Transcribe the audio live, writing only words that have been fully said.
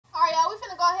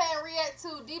go ahead and react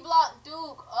to DEEBLOCK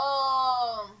Duke,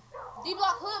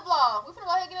 DEEBLOCK Hood Vlog. We finna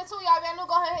go ahead and get into it, y'all. If y'all new,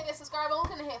 go ahead and hit that subscribe button.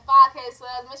 We finna hit 5K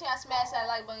subs. Make sure y'all smash that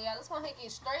like button, y'all. Let's go ahead and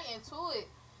get straight into it.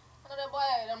 I know that boy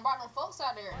done brought them folks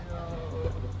out there.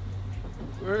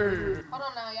 Hey. Hold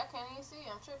on now, y'all can't even see.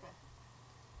 I'm tripping.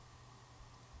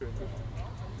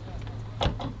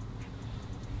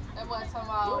 That boy talking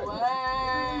about,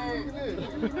 wait.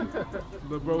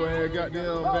 The bro had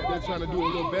goddamn back there trying to do a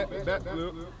little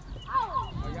backflip.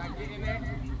 Are y'all getting that?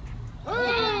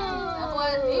 That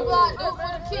boy DEEBLOCK Duke for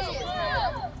the kids, man.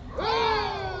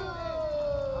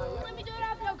 Let me do it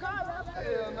off your car, bro.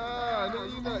 Hell nah, nigga,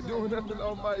 you not doing nothing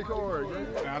on my car.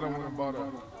 I don't want to buy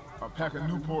a pack of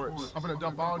Newports. I'm gonna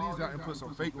dump all these out and put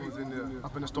some fake ones in there.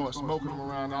 I'm gonna start smoking them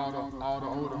around all the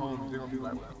older homies. They're gonna be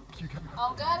like, well, you got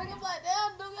Oh God, they gonna be like,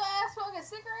 damn, do your ass smoking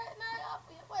cigarette now?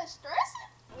 Your boy stressing?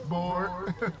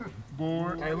 bored.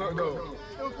 Bored. Hey, look though.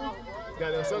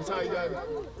 Goddamn, sometimes you gotta.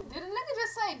 Did a nigga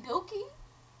just say Dookie?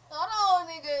 Hold on,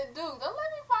 nigga, Duke. Don't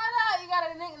let me find out you got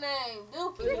a nickname,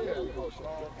 Dookie.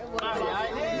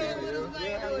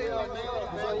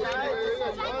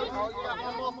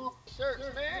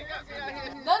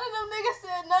 None of them niggas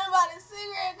said nothing about the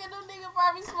cigarette, cause them niggas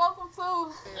probably smoke them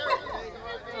too.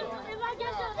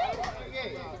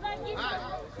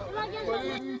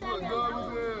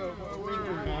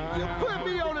 You put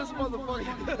me on this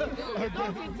motherfucker.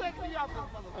 Don't you take me off this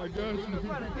motherfucker. I got you.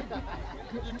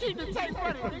 You keep the tape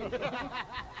funny, nigga.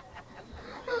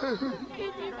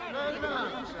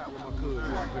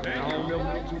 I don't never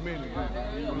get too many. My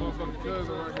motherfucking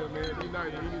cousin right here, man. He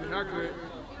nice. He need a haircut.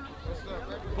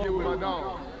 Get with my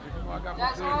dog. I got my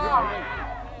cousin.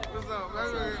 What's up, man?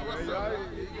 What's up?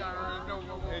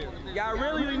 Y'all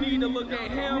really need to look at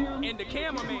him and the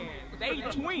cameraman. They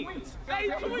twins. They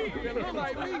twins. They look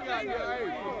like me, goddamn.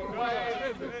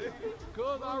 Hey,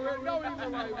 cuz already know he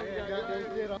look like me.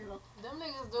 Them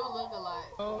niggas do look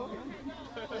alike. All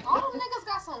them niggas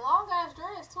got some long ass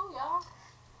dreads too, y'all.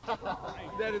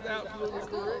 That is absolutely That's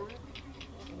good.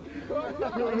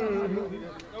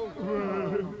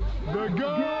 The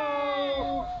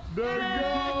goal! The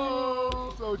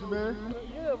goal! Soldier, man.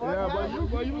 Yeah,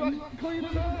 but you like clean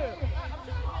as hell.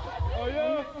 Oh,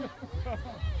 yeah?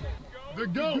 The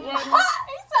goat, right?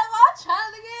 He said, I'm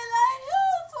trying to get like you,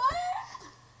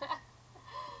 twin.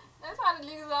 That's how the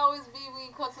niggas always be when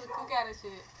you come to the cookout and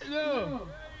shit. Yeah.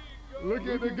 Look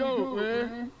at the goat,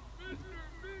 man.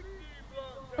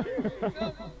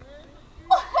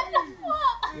 What the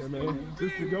fuck? Yeah, man.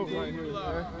 This the goat right here,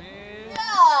 man.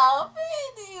 Yo,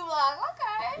 DEEBLOCK,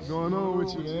 okay. What's going on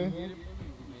with you, man?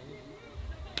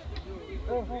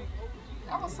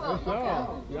 That was up, What's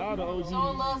okay. y'all the OGs.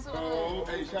 Showing love to the hood.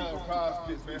 Hey, shout out Prize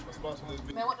Picks, man, for sponsoring this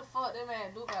video. Man, what the fuck? That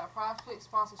man do got a Prize Picks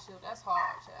sponsorship. That's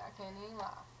hard, chat. I can't even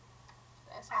lie.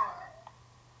 That's hard.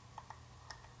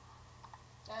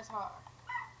 That's hard.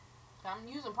 I'm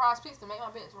using Prize Picks to make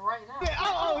my bets right now.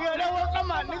 Oh, yeah, that worked.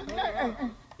 I'm out,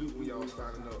 nigga. When y'all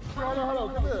signing up. Hold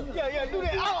on, come here. Yeah, do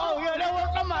that. Oh, yeah, that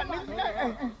worked. I'm out,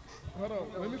 nigga. Hold on,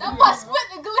 let me see. That boy spit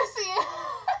the glizzy in.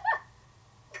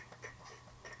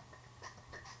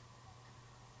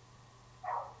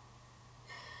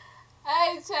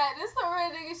 Hey, chat, this some real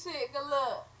nigga shit. Cause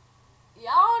look,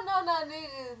 y'all know no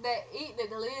niggas that eat the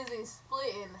glizzy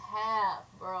split in half,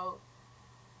 bro.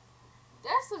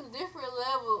 That's some different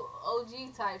level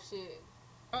OG type shit.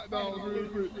 Hot dog, real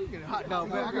quick. Hot dog,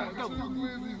 man. I got two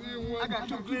glizzies in one. I got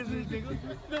two glizzies, nigga.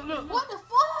 Look. What the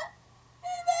fuck?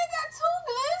 This man got two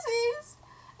glizzies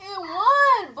in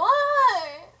one bun.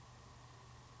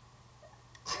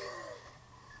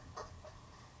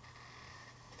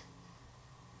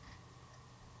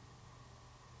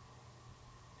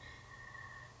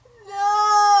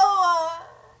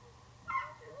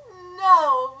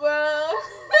 No, bro.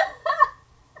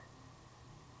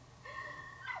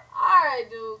 Alright,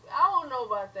 Duke. I don't know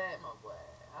about that, my boy.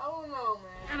 I don't know,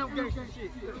 man. And I'm gangsta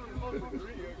shit.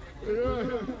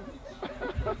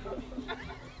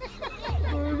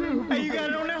 Hey, you got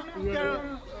it on now? You got it on?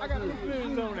 I got two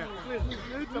glizzies on now. Listen,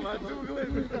 you talking about two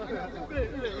glizzies.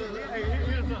 Hey,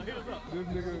 here's some. This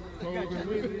nigga posing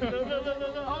with it.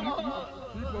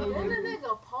 What the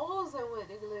nigga posing with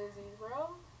the glizzies, bro?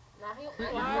 Now he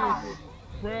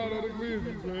Proud of the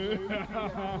glizzies, man.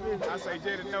 I say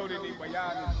Jada know that nigga, but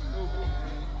y'all niggas stupid.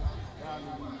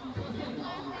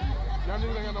 Y'all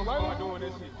niggas ain't got no light on Doing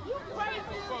this shit. You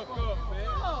crazy. Fuck up, man.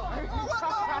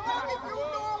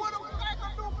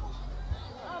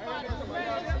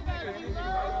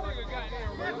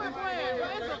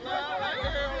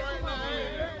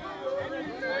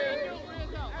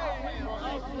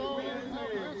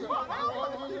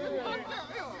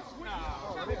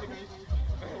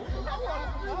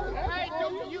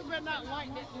 better not light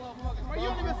that motherfucker. Bro, you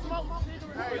don't even smoke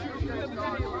cigarettes.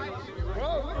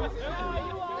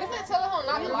 They said tell him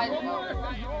not to light it. I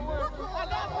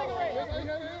got cigarettes.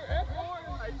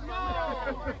 No.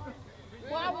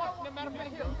 Well, I want, no matter of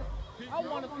fact, here, I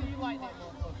want to see you light that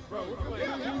motherfucker. Bro,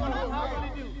 what I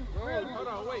really do. Hold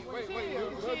on, wait. I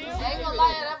ain't gonna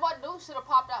lie, that boy dude should have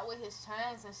popped out with his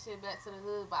chains and shit back to the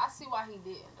hood, but I see why he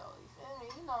didn't though. You feel me?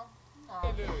 You know.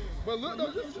 But look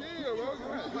though, just chill, bro.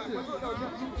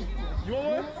 You want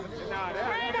one? Nah,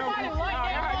 ain't nobody like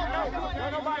that.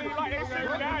 Ain't nobody like that shit.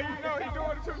 Now you know he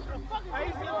doing it too.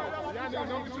 Y'all niggas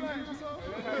know the truth.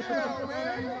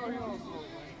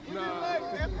 Nah.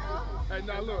 Hey,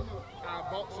 now look, I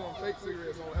bought some fake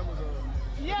cigarettes on Amazon.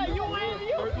 Yeah, you ain't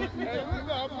you. Hey, look,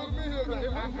 no, I put them in here.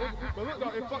 But look,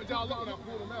 though, it fucked y'all up when I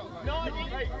pulled them out. Like, No, it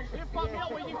fucked me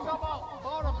up when you talk about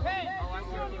bought a pack.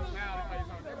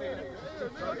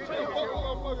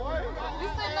 You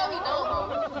said no, he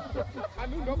don't. I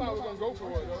knew nobody was gonna go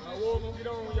for it. Though. I was gonna get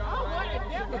on y'all. I like it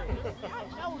definitely. I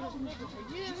know this nigga for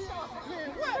years.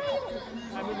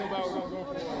 I knew nobody was gonna go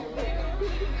for it.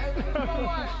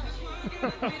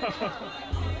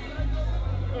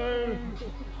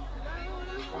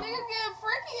 Nigga getting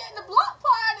freaky at the block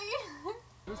party.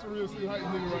 This is a real sweet hype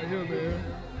nigga right here, man.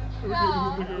 Look No. at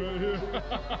this nigga right here.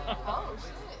 Oh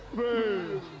shit.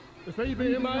 Man, they say you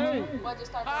been MIA. What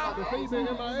just started They say you been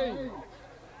MIA.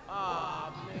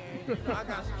 Ah, man, you know, I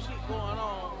got some shit going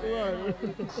on, man. Right.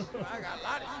 I got a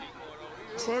lot of shit going on.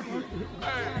 Fuck it.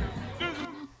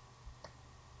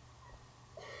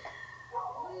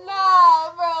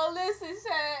 Nah, bro, listen,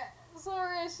 Chad. Some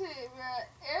real shit, bro.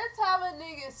 Every time a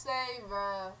nigga say,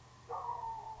 bro,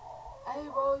 hey,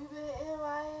 bro, you been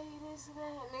MIA, this and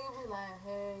that, nigga be like,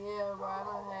 hey, yeah, bro, I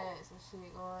done had some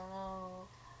shit going on.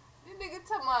 This nigga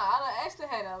talking about, I done actually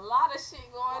had a lot of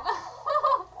shit going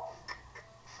on.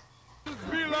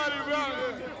 BbyLon about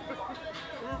it.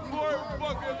 Report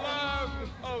fucking live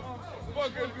of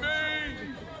fucking May,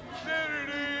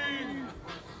 Saturday,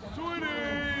 20.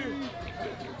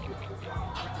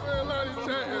 BbyLon is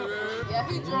chatting, man. Yeah,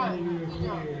 he drunk.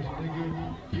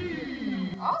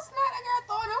 Oh, snap, that girl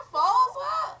throwing them foes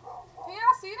up. Can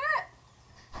y'all see that?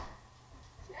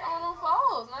 She throwing them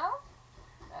foes now.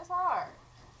 That's hard.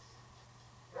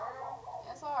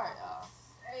 That's hard, y'all.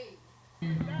 Hey.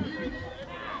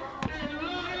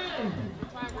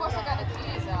 Of course, I got the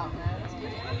kids out, man. Let's get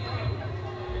it.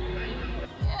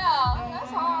 Yeah,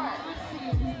 that's hard.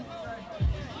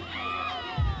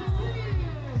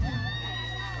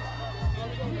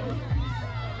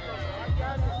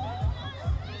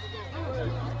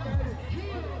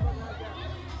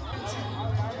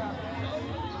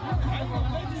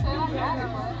 Say I got it,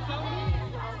 man.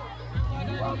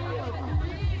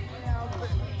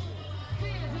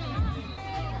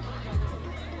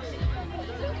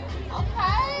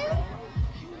 Okay.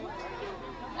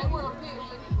 They want to pick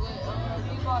with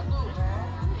BbyLon do, man.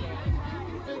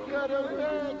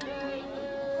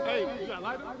 Hey, you got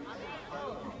lighter?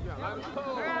 You got lighter?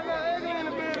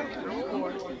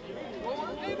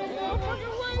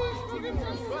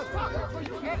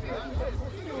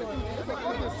 It's a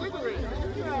fucking cigarette.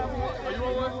 Are you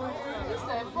on one? He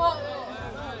said, fuck that.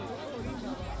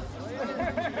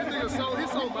 This nigga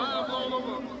he's so mind blown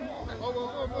over.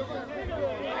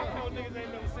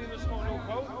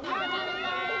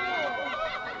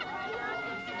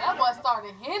 That boy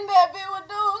started hitting that bit with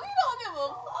dudes. He don't give a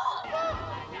fuck.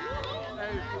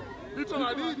 Hey, you talking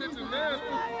about these bitches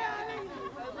nasty.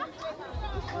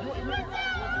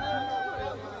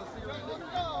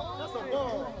 That's a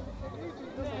ball.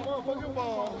 That's a motherfucking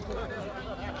ball.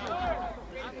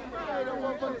 Hey, that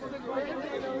motherfucking cigarette.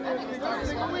 That nigga started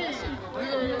smoking that shit.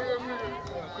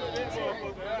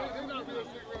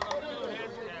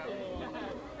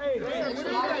 Hey, what is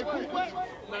that? What?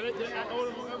 Now, I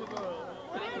ordered from Amazon.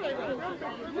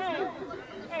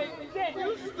 Hey, Jack, you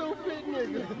stupid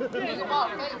nigga. Nigga bought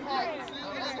fake packs.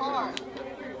 That's hard.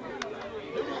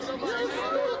 You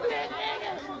stupid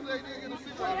nigga.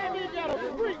 Why that nigga got a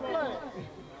freak flag?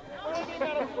 Why that nigga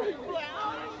got a freak flag?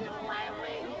 Oh, this shit white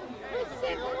weed. This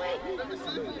cigarette.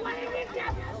 Why that nigga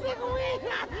got some cigarette?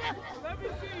 Let me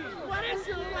see. Why that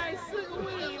shit look like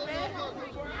cigarette, man?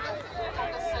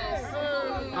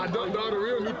 I dumped all the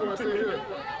real Newports in here.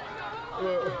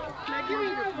 Now give me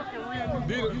the fucking real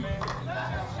Did it?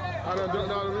 I done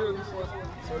dumped all the real Newports.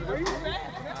 Did he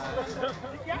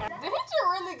just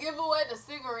really give away the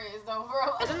cigarettes though, bro?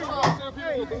 What the fuck?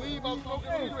 People believe I'm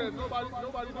smoking cigarettes.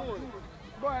 Nobody doing it.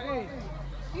 boy, hey.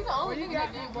 He the only nigga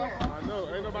that didn't care. I know.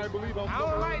 Ain't nobody believe I'm I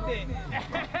don't like that.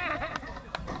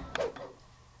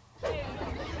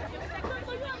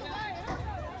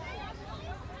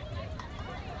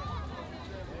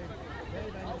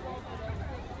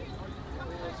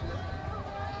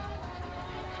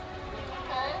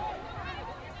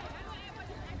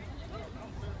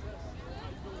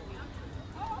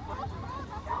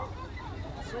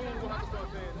 soon we'll have to start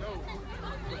saying no.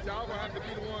 But y'all gonna have to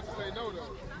be the ones to say no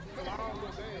though. So I don't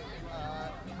feel bad.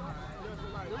 Just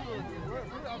like, we're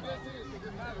out there serious because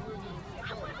this matter.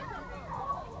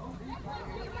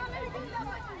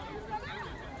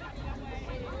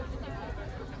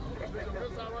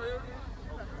 This side right here.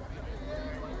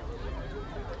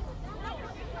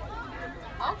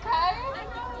 Okay.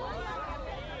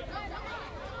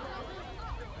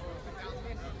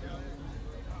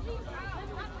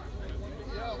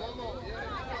 Yeah, one more. Yeah.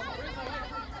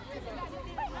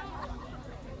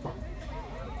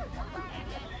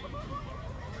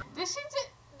 Did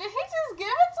he just give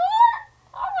it to her?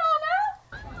 Hold on now.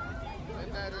 And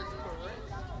that is correct.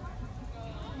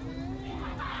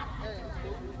 Hey,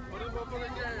 what this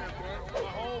motherfucking game, bro? My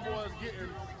homeboy's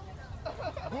getting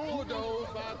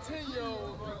bulldozed by a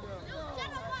 10-year-old right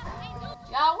now.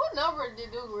 Y'all, what number did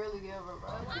Duke really give her, bro?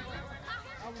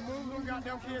 I removed them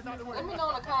goddamn kids out the way. Let me know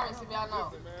in the comments if y'all know.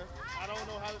 Listen, man, I don't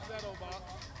know how to shadow box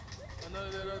and none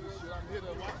of that other shit. I'm here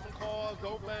to watch some cars,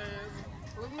 go fast.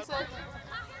 What you say?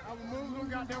 I removed them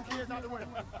goddamn kids out the way.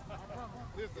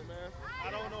 Listen, man,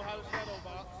 I don't know how to shadow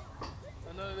box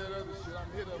and none of that other shit.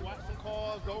 I'm here to watch some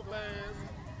cars, go fast,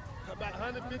 about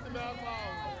 150 miles per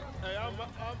hour. Hey, I'm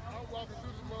walking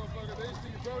through this motherfucker. They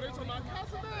see, bro, they talking about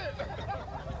Casanet.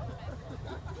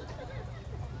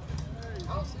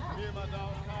 Oh, snap. Me and my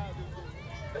dog Kyle just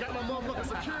got my motherfucking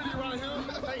security right here.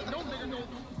 Ain't no nigga gonna do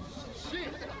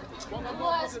shit. While my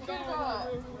motherfucking dog right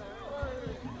here.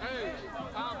 Hey,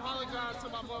 I apologize to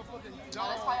my motherfucking dog.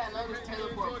 That's why I know this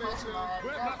teleport punched my ass.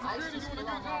 But my security doing a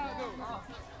good job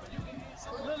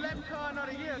though. Little leprechaun of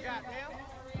the year, goddamn.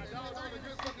 Y'all doing a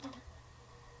good fucking.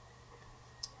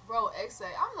 Bro, XA,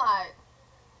 I'm like,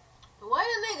 the way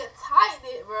the nigga tightened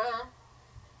it, bro.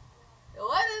 The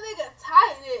way the nigga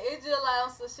tightened it, it just like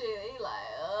on some shit. He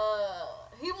like,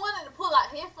 he wanted to pull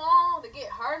out his phone to get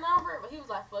her number, but he was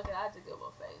like, fuck it, I just give him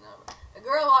a fake number. The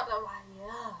girl walked up like,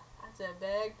 yeah. I said,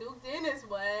 bag dukedennis,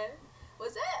 boy.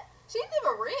 What's that? She didn't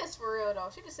even risk for real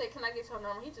though. She just said, can I get your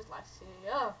number? He just like, shit,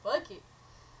 yeah, fuck it.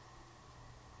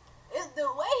 It's the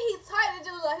way he tightened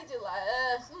it, just like, he just like,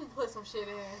 let me put some shit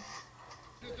in.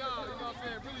 Good job, you know what I'm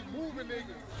saying? Really moving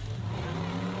niggas.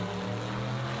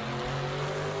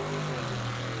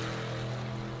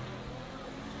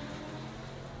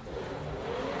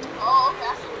 Oh, okay,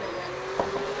 I see what they got.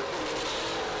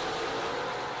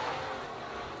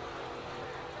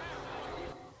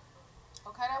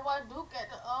 Okay, that boy Duke at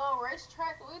the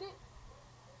racetrack with it.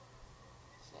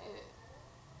 Shit.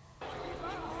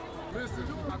 Listen,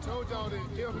 I told y'all that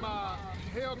if my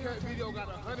Hellcat video got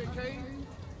 100K,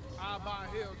 I'll buy a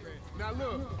Hellcat. Now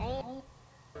look, on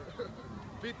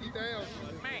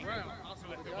 50,000. Man, Wow. I'll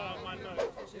select the ball of my nuts.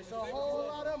 It's a whole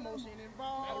lot of emotion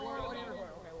involved.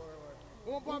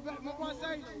 One boy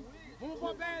say,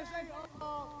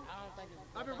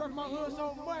 I've been working my hood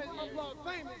so much, my blood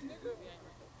famous, nigga.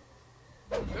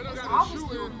 They done got I'll a be shoe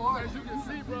still in, recording. as you can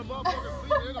see, bro, motherfuckers see,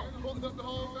 they done fucked up the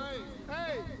whole thing.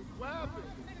 Hey, what happened?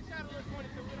 Nigga shot a little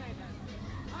 22, it ain't nothing.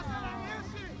 I said, I hear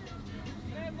shit.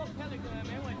 They ain't little pellet gun,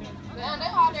 man, what the? Damn,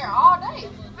 they out there all day.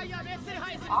 Hey, y'all, man, city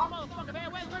heights in this motherfucker, man.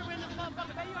 Where's in this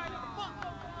motherfucker, man? You already know what the fuck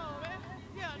going on, man.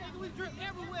 Yeah, nigga, we drip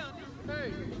everywhere, nigga.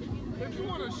 Hey, if you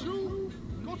want to shoot,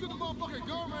 go to the motherfucking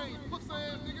gun range. Pussy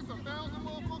ass niggas, 1,000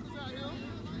 motherfuckers out here.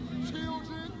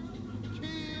 Children,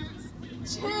 kids.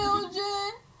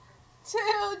 Children.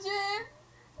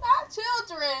 Not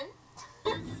children.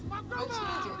 My grandma,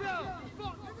 yeah,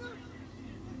 fuck, nigga.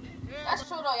 That's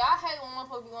true though. Y'all hate when one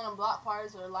people be going to block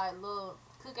parties or like little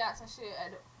cookouts and shit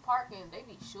at the park and they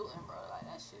be shooting, bro. Like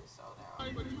that shit is so down.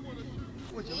 Hey, but you want to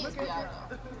shoot. Would you Kids look be at out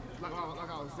that? there. Like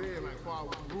I was saying, like, before I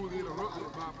was rudely interrupted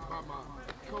by my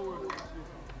coworkers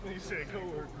and shit. You said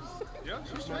coworkers. Yeah,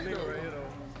 she's My straight nigga though. right here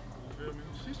though. You feel me?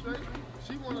 She's straight.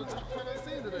 She wanted to play that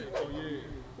scene today. Oh yeah.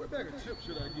 What bag of chips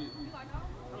should I get?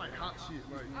 I like hot shit,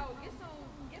 like. Oh, get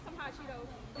some hot Cheetos.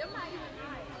 Them not even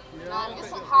hot. Yeah, I Nah, don't get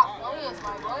think some that's hot hot. friends,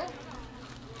 my boy.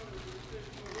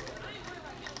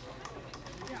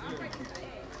 Yeah, I'm ready to say.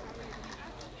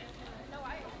 No, I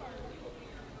ain't.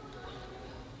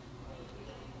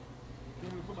 You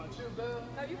want me to put my chips down?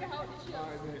 No, you can hold the chips.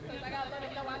 Alright, man. Because I gotta let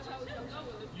them know I chose those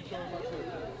chips. You throwing my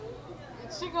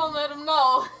chips? She gonna let him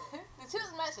know. The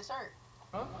chips match the shirt.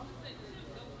 Huh?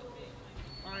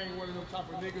 I ain't one of them type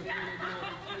of niggas that doing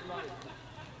shit like.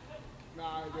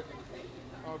 Nah, I bet.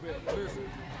 Oh, bet. Listen,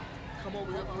 come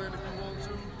over here playing if you want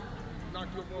to. Knock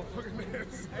your motherfucking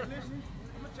ass. Hey, listen,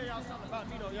 I'm gonna tell y'all something about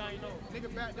me though, y'all ain't know. Nigga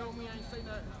backdoor me, I ain't say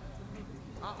nothing.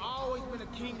 I always been a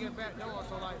king at backdoor,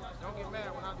 so like, don't get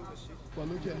mad when I do this shit. But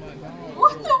look at my dog.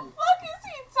 What the fuck is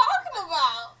he talking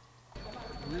about?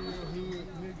 real hood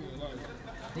nigga. Like,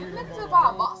 Niggas just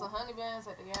buy a box of honey buns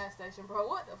at the gas station, bro.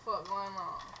 What the fuck going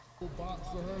on? a box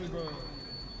of honey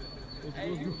buns. Hey,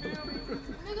 you feel me?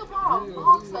 Nigga bought a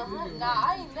box of honey. Nah,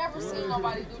 I ain't never seen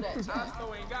nobody do that. Our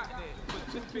store ain't got that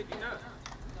for $2.59.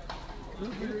 This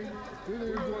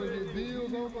nigga want to get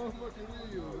deals on motherfucking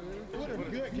wheels, man. What a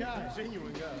good guy.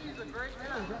 Genuine guy. He's a great guy.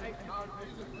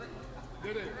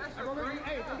 Did it?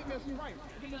 Hey, don't get me right.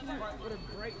 What a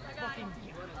great fucking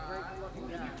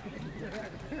guy.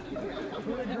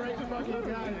 What a great fucking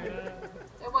guy, man.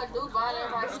 It was dude buying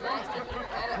everybody snacks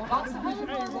at a box of honey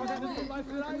buns and that bitch.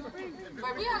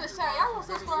 But be honest, chat, y'all want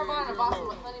to store buying a box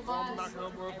of honey buns? Knock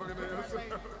her motherfucking ass.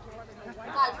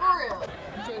 Like, for real.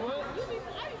 You say what?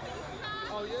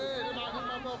 Oh yeah, this my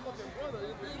motherfucking brother.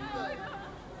 You feel me?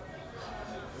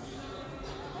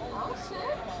 Oh,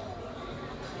 shit.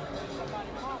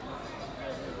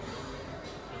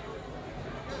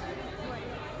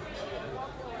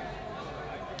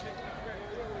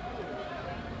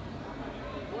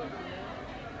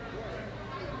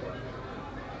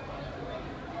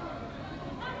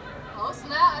 Oh,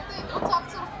 snap. I think don't talk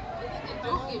to the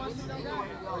Dookie, but you know where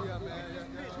to go. Yeah, man.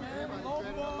 Everybody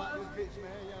dreading about this bitch,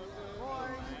 man. You know what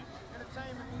I'm saying?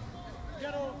 Entertainment.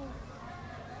 Ghetto.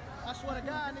 I swear to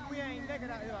God, nigga, we ain't naked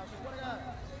out here. I swear to God.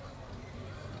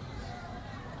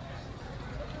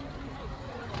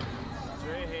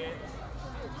 Dreadheads.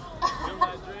 You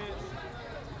got dreads?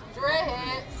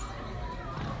 Dreadheads.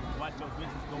 Watch your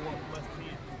bitches go up plus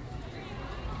 10.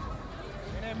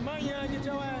 And that money, get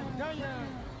your ass done, young.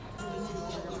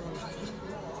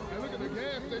 Hey, look at the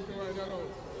gas station right now, though.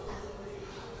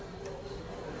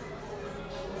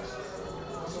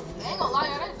 I ain't gonna lie,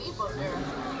 y'all, they deep up there.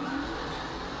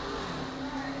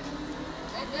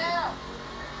 They down.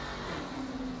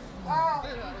 Oh,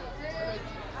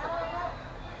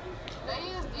 they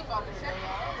is deep out there, y'all.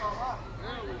 I ain't gonna lie.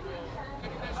 There we go.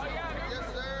 Yes,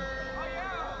 sir.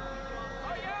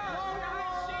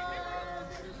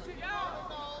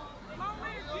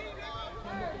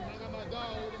 I got my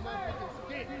dog with a motherfucking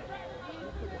stick.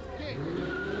 Stick.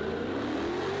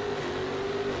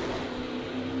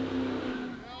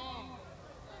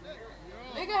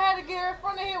 Nigga had to get in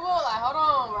front of his wheel, like, hold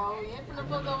on, bro. You ain't finna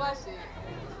fuck up my shit.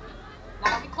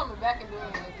 Now he coming back and doing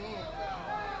it again.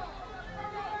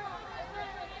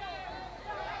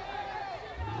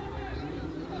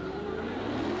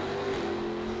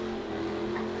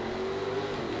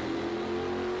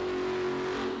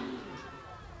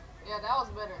 Yeah, that was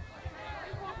better.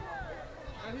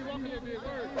 And he walking in being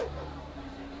worried.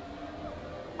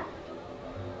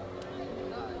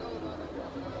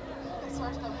 They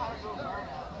searched up how to do a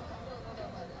burnout.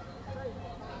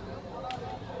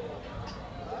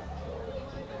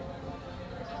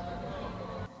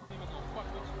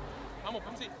 I'm gonna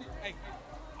protect it. Hey,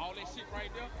 all that shit right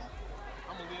there,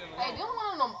 I'm gonna leave it alone. Hey, them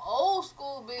one of them old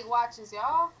school big watches,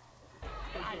 y'all.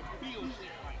 I build shit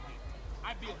like this.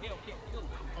 I build Hellcat killers.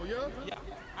 Oh, yeah? Yeah,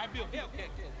 I build Hellcat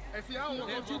killers. And see, I don't want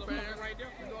That to go too motherfucker fast. right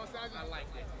there. You know what I'm saying? I like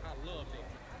that. I love that.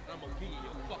 I'm gonna give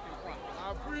you fucking props.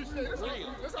 I appreciate it.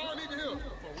 That's all I need to hear.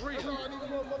 For real. That's all I need to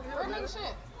motherfucking hear, Real man. nigga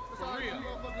shit. That's all I need to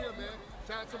motherfucking hear, man.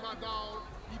 Shout out to my dog.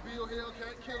 He build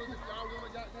Hellcat killers if y'all want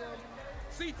to goddamn.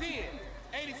 C10,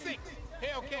 86,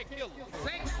 Hellcat killer.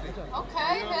 Sexy.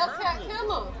 Okay, Hellcat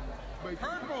killer. But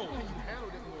Purple. can you handle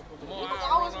that motherfucker? Boy, Niggas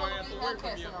I always run want our to ass be away from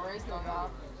Hellcats you. in a race, though,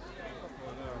 dog.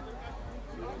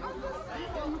 You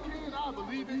know you can. I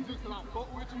believe it just because I fuck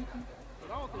with you.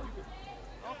 But I don't think you can.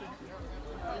 I don't think you can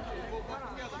handle that. We'll work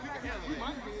together. We can handle it.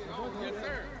 Yes,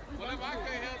 sir. Whatever I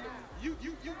can't handle, you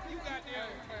got there.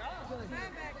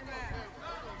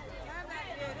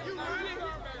 You running?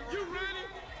 You running?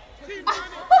 She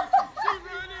running? She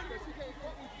running?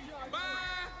 Bye.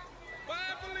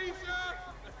 Bye, Felicia.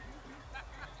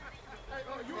 Hey,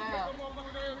 you would take a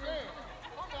motherfucking damn lamb.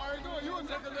 I'm already doing. You would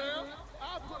take a lamb.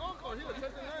 I'll put Uncle. He'll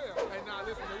take a lamb. Hey, nah,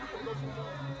 listen, man. We can go to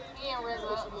He and Rizzo.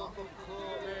 the motherfucking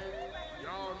club, man.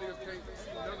 Y'all niggas can't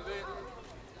see none of that.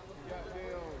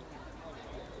 Goddamn.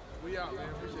 We out, man.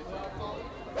 Appreciate y'all.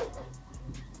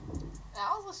 That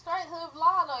was a straight hood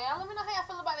vlog, though, y'all. Let me know how y'all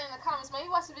feel about it in the comments, man.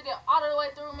 You watched the video all the way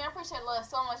through, man. I appreciate love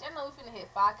so much. I know we finna hit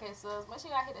 5K subs. Make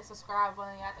sure y'all hit that subscribe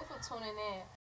button, y'all. Thanks for tuning in.